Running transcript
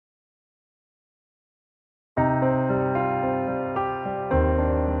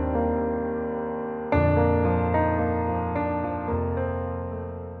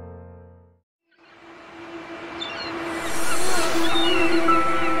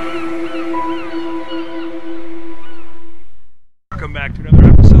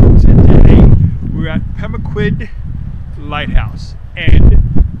Pemaquid Lighthouse and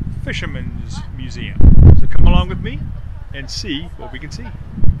Fisherman's Museum. So come along with me and see what we can see.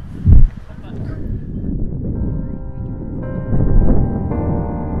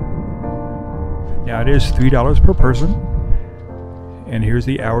 Now it is $3 per person, and here's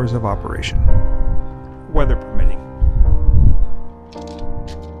the hours of operation, weather permitting.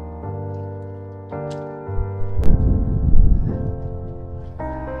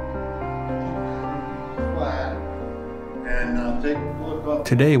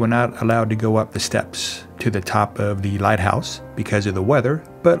 Today we're not allowed to go up the steps to the top of the lighthouse because of the weather,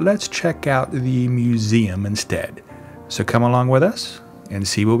 but let's check out the museum instead. So come along with us and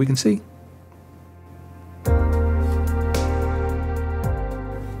see what we can see.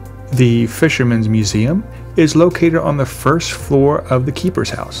 The Fisherman's Museum is located on the first floor of the keeper's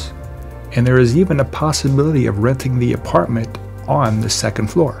house, and there is even a possibility of renting the apartment on the second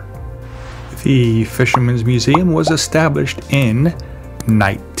floor. The Fisherman's Museum was established in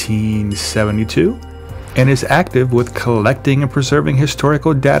 1972 and is active with collecting and preserving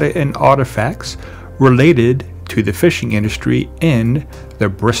historical data and artifacts related to the fishing industry in the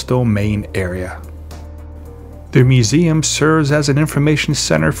Bristol, Maine area. The museum serves as an information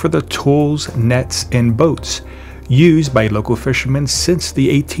center for the tools, nets, and boats used by local fishermen since the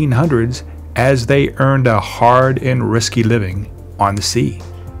 1800s as they earned a hard and risky living on the sea.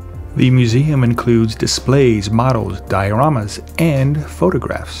 The museum includes displays, models, dioramas, and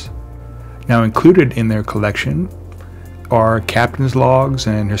photographs. Now included in their collection are captain's logs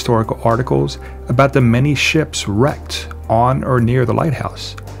and historical articles about the many ships wrecked on or near the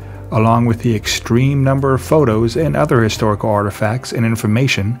lighthouse, along with the extreme number of photos and other historical artifacts and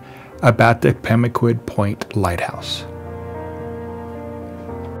information about the Pemaquid Point Lighthouse.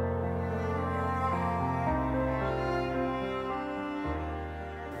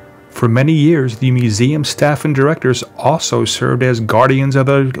 For many years, the museum staff and directors also served as guardians of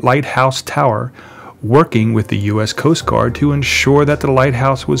the lighthouse tower, working with the U.S. Coast Guard to ensure that the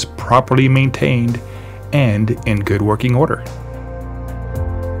lighthouse was properly maintained and in good working order.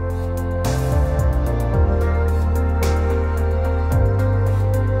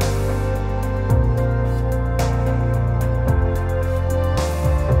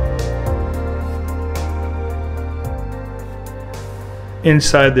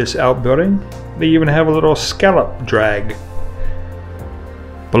 Inside this outbuilding, they even have a little scallop drag.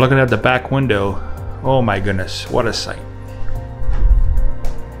 But looking at the back window, oh my goodness, what a sight.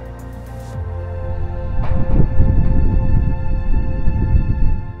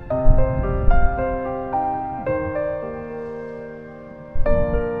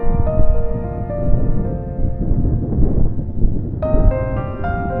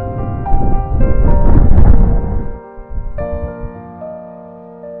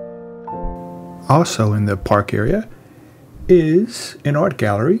 Also in the park area is an art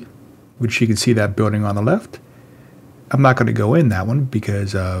gallery, which you can see that building on the left. I'm not going to go in that one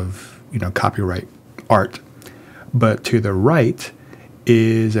because of, copyright art. But to the right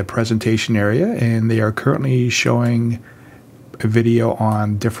is a presentation area, and they are currently showing a video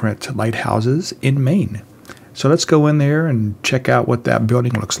on different lighthouses in Maine. So let's go in there and check out what that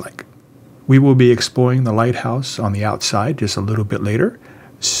building looks like. We will be exploring the lighthouse on the outside just a little bit later,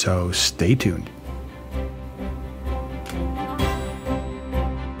 so stay tuned.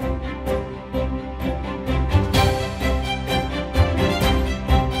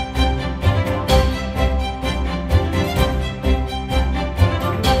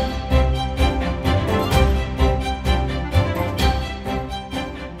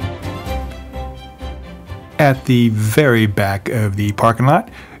 At the very back of the parking lot,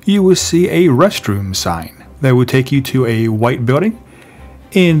 you will see a restroom sign that will take you to a white building.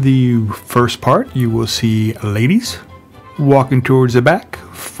 In the first part, you will see ladies. Walking towards the back,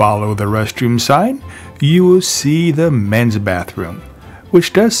 follow the restroom sign, you will see the men's bathroom,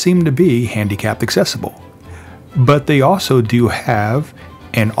 which does seem to be handicapped accessible. But they also do have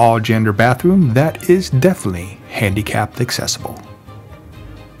an all-gender bathroom that is definitely handicapped accessible.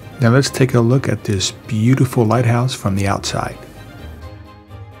 Now let's take a look at this beautiful lighthouse from the outside.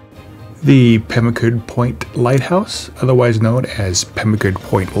 The Pemaquid Point Lighthouse, otherwise known as Pemaquid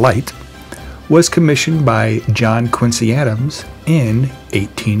Point Light, was commissioned by John Quincy Adams in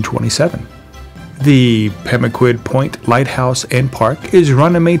 1827. The Pemaquid Point Lighthouse and Park is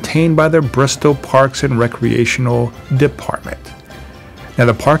run and maintained by the Bristol Parks and Recreational Department. Now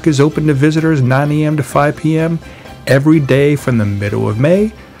the park is open to visitors 9 a.m. to 5 p.m. every day from the middle of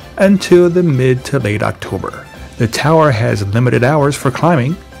May until the mid to late October. The tower has limited hours for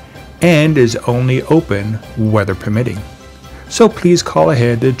climbing and is only open weather permitting. so please call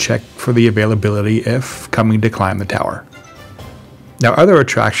ahead to check for the availability if coming to climb the tower. Now, other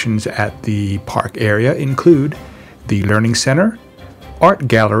attractions at the park area include the Learning Center, Art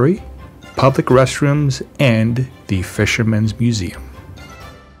Gallery, public restrooms, and the Fisherman's Museum.